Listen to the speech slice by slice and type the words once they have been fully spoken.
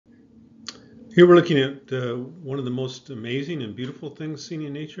Here we're looking at one of the most amazing and beautiful things seen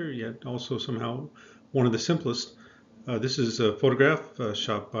in nature, yet also somehow one of the simplest. This is a photograph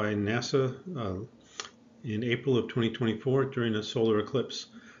shot by NASA in April of 2024 during a solar eclipse.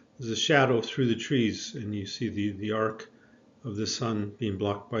 There's a shadow through the trees, and you see the arc of the sun being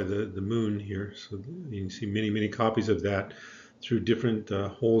blocked by the moon here. So you can see many copies of that through different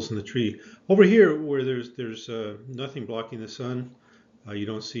holes in the tree. Over here, where there's nothing blocking the sun, you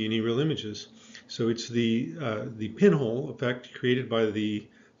don't see any real images. So it's the pinhole effect created by the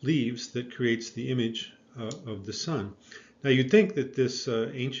leaves that creates the image of the sun. Now you'd think that this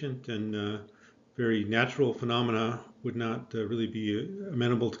ancient and very natural phenomena would not really be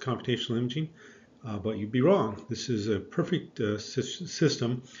amenable to computational imaging, but you'd be wrong. This is a perfect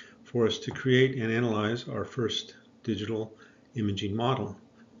system for us to create and analyze our first digital imaging model.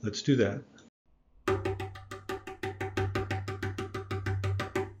 Let's do that.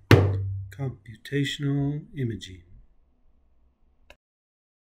 Computational imaging.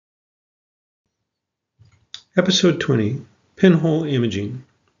 Episode 20, Pinhole Imaging.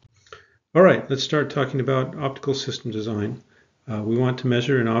 All right, let's start talking about optical system design. We want to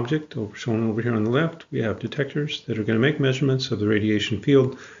measure an object, shown over here on the left. We have detectors that are going to make measurements of the radiation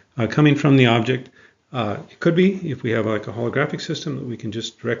field coming from the object. It could be, if we have like a holographic system, that we can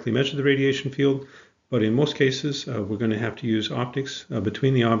just directly measure the radiation field. But in most cases, we're going to have to use optics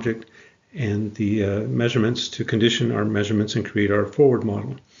between the object and the measurements to condition our measurements and create our forward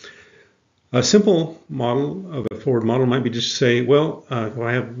model. A simple model of a forward model might be just to say, well, if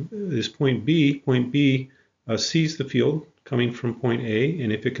I have this point B sees the field coming from point A,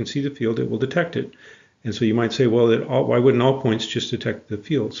 and if it can see the field, it will detect it. And so you might say, well, why wouldn't all points just detect the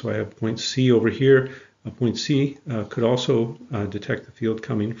field? So I have point C over here. Point C could also detect the field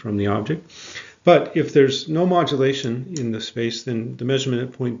coming from the object. But if there's no modulation in the space, then the measurement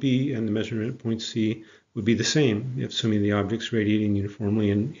at point B and the measurement at point C would be the same, assuming the object's radiating uniformly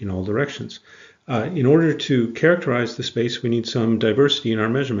in all directions. In order to characterize the space, we need some diversity in our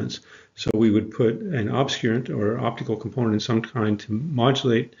measurements. So we would put an obscurant or optical component in some kind to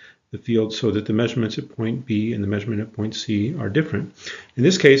modulate the field so that the measurements at point B and the measurement at point C are different. In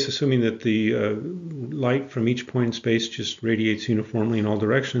this case, assuming that the light from each point in space just radiates uniformly in all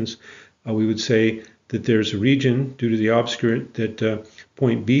directions, we would say that there's a region due to the obscurant that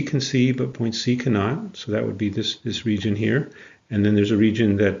point B can see but point C cannot. So that would be this region here. And then there's a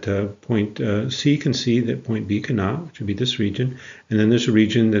region that point C can see that point B cannot, which would be this region. And then there's a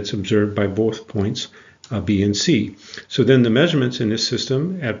region that's observed by both points B and C. So then the measurements in this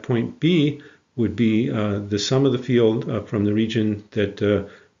system at point B would be the sum of the field from the region that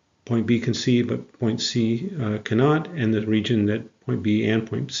point B can see but point C cannot, and the region that point B and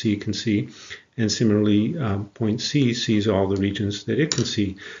point C can see. And similarly, point C sees all the regions that it can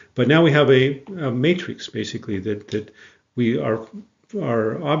see. But now we have a matrix, basically, that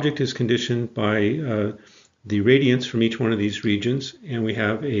our object is conditioned by the radiance from each one of these regions, and we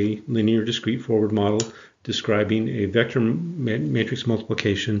have a linear discrete forward model describing a vector matrix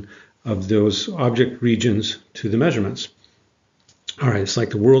multiplication of those object regions to the measurements. All right, it's like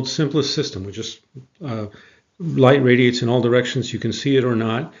the world's simplest system. We just light radiates in all directions. You can see it or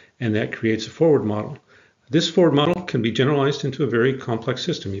not, and that creates a forward model. This forward model can be generalized into a very complex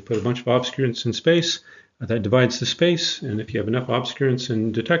system. You put a bunch of obscurants in space, that divides the space, and if you have enough obscurants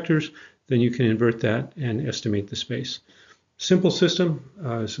and detectors, then you can invert that and estimate the space. Simple system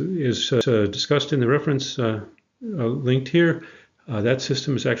is discussed in the reference linked here. That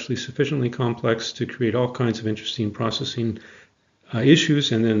system is actually sufficiently complex to create all kinds of interesting processing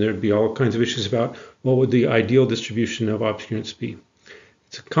issues, and then there'd be all kinds of issues about what would the ideal distribution of obscurants be.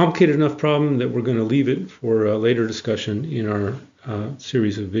 It's a complicated enough problem that we're going to leave it for a later discussion in our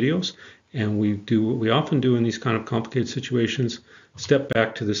series of videos. And we often do in these kind of complicated situations, step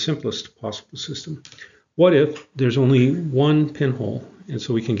back to the simplest possible system. What if there's only one pinhole, and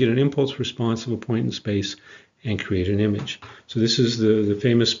so we can get an impulse response of a point in space and create an image? So this is the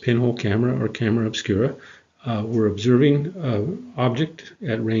famous pinhole camera or camera obscura. We're observing an object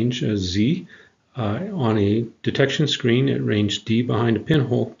at range Z on a detection screen at range D behind a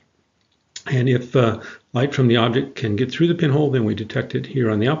pinhole. And if light from the object can get through the pinhole, then we detect it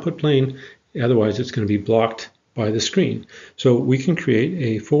here on the output plane. Otherwise, it's going to be blocked by the screen. So we can create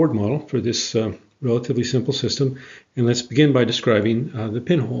a forward model for this relatively simple system. And let's begin by describing the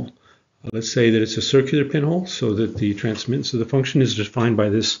pinhole. Let's say that it's a circular pinhole, so that the transmittance of the function is defined by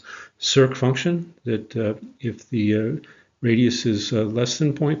this circ function, that if the radius is less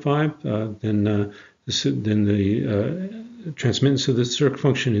than 0.5, then the transmittance of the circ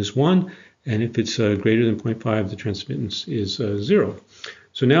function is 1. And if it's greater than 0.5, the transmittance is 0.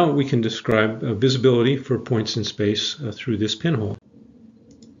 So now we can describe visibility for points in space through this pinhole.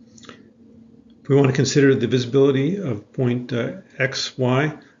 If we want to consider the visibility of point x,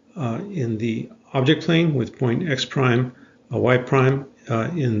 y in the object plane with point x prime, y prime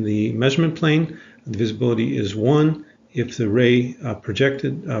in the measurement plane, the visibility is 1 if the ray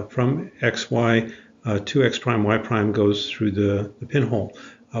projected from x, y to x prime, y prime goes through the pinhole,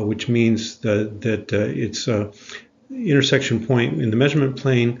 which means that its intersection point in the measurement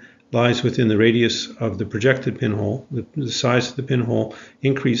plane lies within the radius of the projected pinhole. The size of the pinhole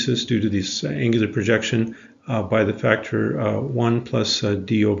increases due to this angular projection by the factor 1 plus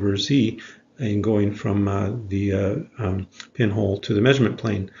d over z in going from the pinhole to the measurement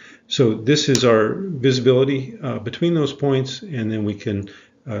plane. So this is our visibility between those points, and then we can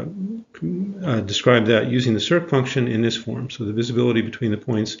describe that using the circ function in this form. So the visibility between the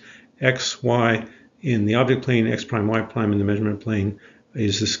points x, y in the object plane, x prime, y prime in the measurement plane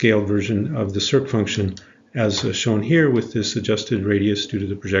is the scaled version of the circ function as shown here with this adjusted radius due to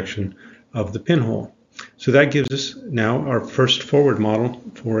the projection of the pinhole. So that gives us now our first forward model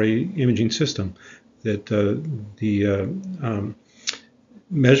for an imaging system, that the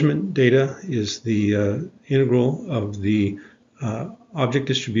measurement data is the integral of the object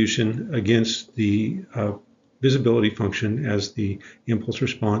distribution against the visibility function as the impulse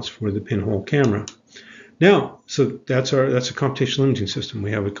response for the pinhole camera. Now, so that's a computational imaging system.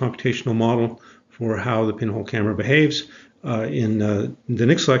 We have a computational model for how the pinhole camera behaves. In the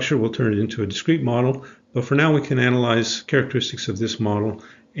next lecture, we'll turn it into a discrete model, but for now we can analyze characteristics of this model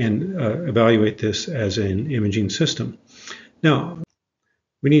and evaluate this as an imaging system. Now,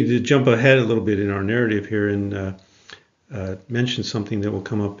 we need to jump ahead a little bit in our narrative here and mention something that will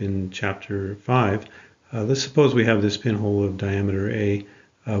come up in chapter 5. Let's suppose we have this pinhole of diameter A.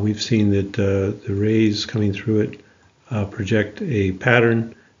 We've seen that the rays coming through it project a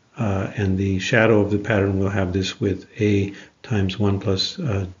pattern, and the shadow of the pattern will have this width A times 1 plus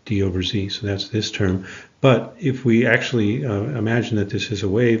d over z. So that's this term. But if we actually imagine that this is a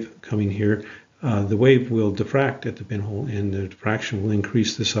wave coming here, the wave will diffract at the pinhole, and the diffraction will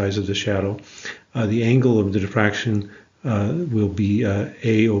increase the size of the shadow. The angle of the diffraction will be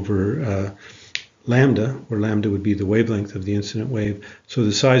A over lambda, where lambda would be the wavelength of the incident wave. So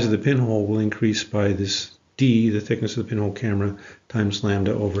the size of the pinhole will increase by this d, the thickness of the pinhole camera, times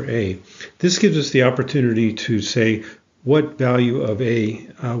lambda over A. This gives us the opportunity to say what value of A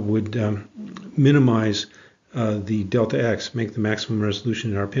would minimize the delta x, make the maximum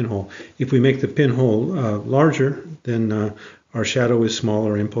resolution in our pinhole. If we make the pinhole larger, then our shadow is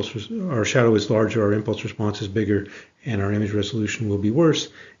smaller, our shadow is larger, our impulse response is bigger, and our image resolution will be worse.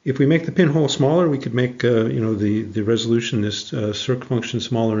 If we make the pinhole smaller, we could make the resolution, this circ function,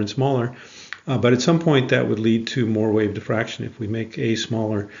 smaller and smaller. But at some point that would lead to more wave diffraction. If we make A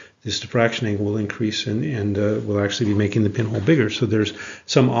smaller, this diffraction angle will increase and we'll actually be making the pinhole bigger. So there's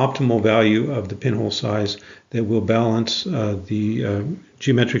some optimal value of the pinhole size that will balance the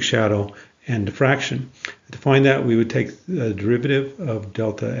geometric shadow and diffraction. To find that, we would take the derivative of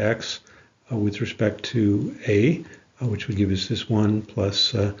delta x with respect to A, which would give us this 1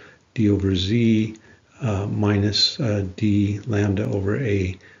 plus d over z minus d lambda over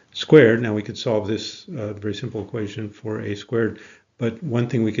A squared. Now we could solve this very simple equation for A squared, but one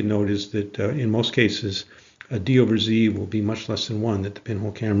thing we could note is that in most cases d over z will be much less than 1, that the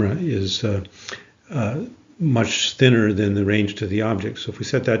pinhole camera is much thinner than the range to the object. So if we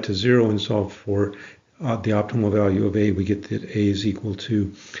set that to 0 and solve for the optimal value of A, we get that A is equal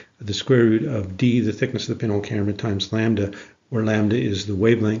to the square root of d, the thickness of the pinhole camera, times lambda, where lambda is the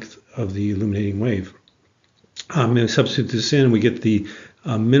wavelength of the illuminating wave. And substitute this in, we get the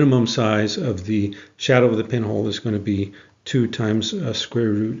minimum size of the shadow of the pinhole is going to be 2 times square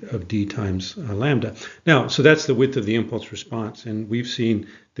root of d times lambda. Now, so that's the width of the impulse response, and we've seen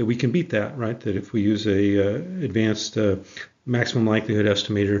that we can beat that, right? That if we use a advanced maximum likelihood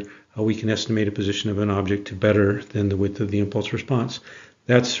estimator, we can estimate a position of an object to better than the width of the impulse response.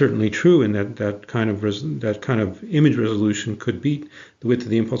 That's certainly true, and that kind of image resolution could beat the width of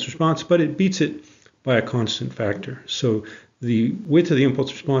the impulse response, but it beats it by a constant factor. So the width of the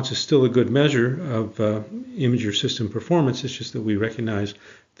impulse response is still a good measure of imager system performance. It's just that we recognize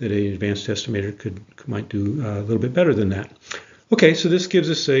that an advanced estimator might do a little bit better than that. Okay, so this gives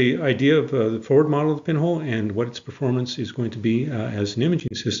us an idea of the forward model of the pinhole and what its performance is going to be as an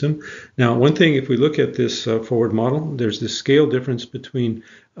imaging system. Now, one thing, if we look at this forward model, there's this scale difference between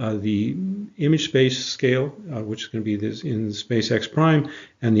the image space scale, which is going to be this in space x prime,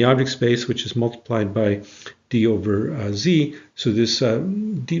 and the object space, which is multiplied by d over z. So this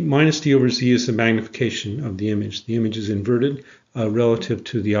minus d over z is the magnification of the image. The image is inverted relative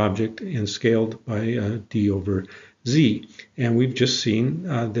to the object and scaled by d over z. And we've just seen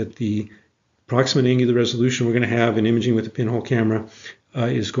that the approximate angular resolution we're going to have in imaging with a pinhole camera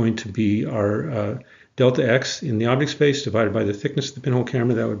is going to be our delta x in the object space divided by the thickness of the pinhole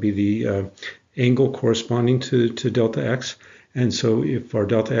camera. That would be the angle corresponding to delta x. And so if our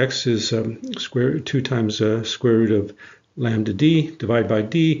delta x is 2 times square root of lambda d divided by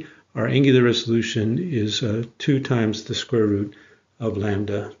d, our angular resolution is 2 times the square root of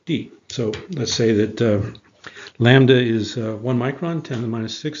lambda d. So let's say that lambda is 1 micron, 10 to the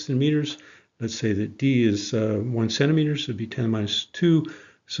minus 6 in meters. Let's say that d is 1 centimeter, so it'd be 10 to the minus 2.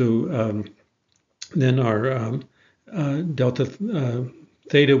 So then our delta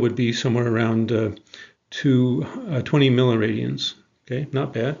theta would be somewhere around 20 milliradians. Okay,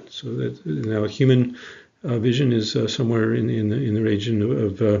 not bad. So that now human vision is somewhere in the region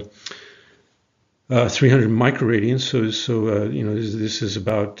of 300 microradians. So you know, this is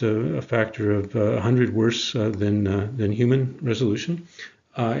about a factor of 100 worse than human resolution,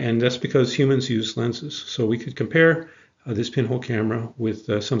 and that's because humans use lenses. So we could compare this pinhole camera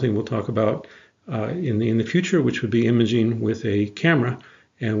with something we'll talk about in the future, which would be imaging with a camera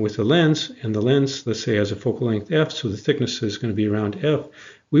and with a lens, and the lens, let's say, has a focal length f, so the thickness is going to be around f.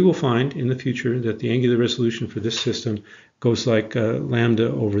 We will find in the future that the angular resolution for this system goes like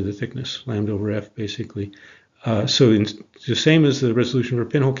lambda over the thickness, lambda over f, basically. So it's the same as the resolution for a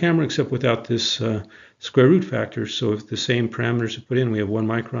pinhole camera, except without this square root factor. So if the same parameters are put in, we have 1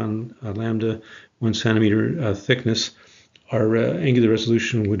 micron lambda, 1 centimeter thickness, our angular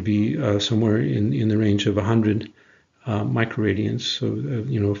resolution would be somewhere in the range of 100 microradians, so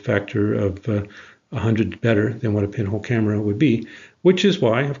you know, a factor of 100 better than what a pinhole camera would be, which is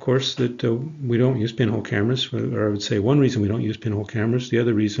why, of course, that we don't use pinhole cameras, or I would say one reason we don't use pinhole cameras. The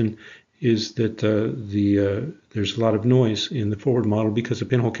other reason is that there's a lot of noise in the forward model because a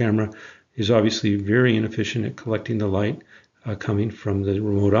pinhole camera is obviously very inefficient at collecting the light coming from the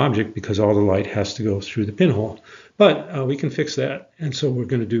remote object because all the light has to go through the pinhole. But we can fix that, and so we're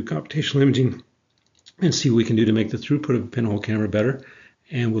going to do computational imaging and see what we can do to make the throughput of a pinhole camera better.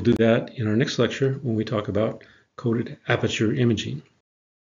 And we'll do that in our next lecture when we talk about coded aperture imaging.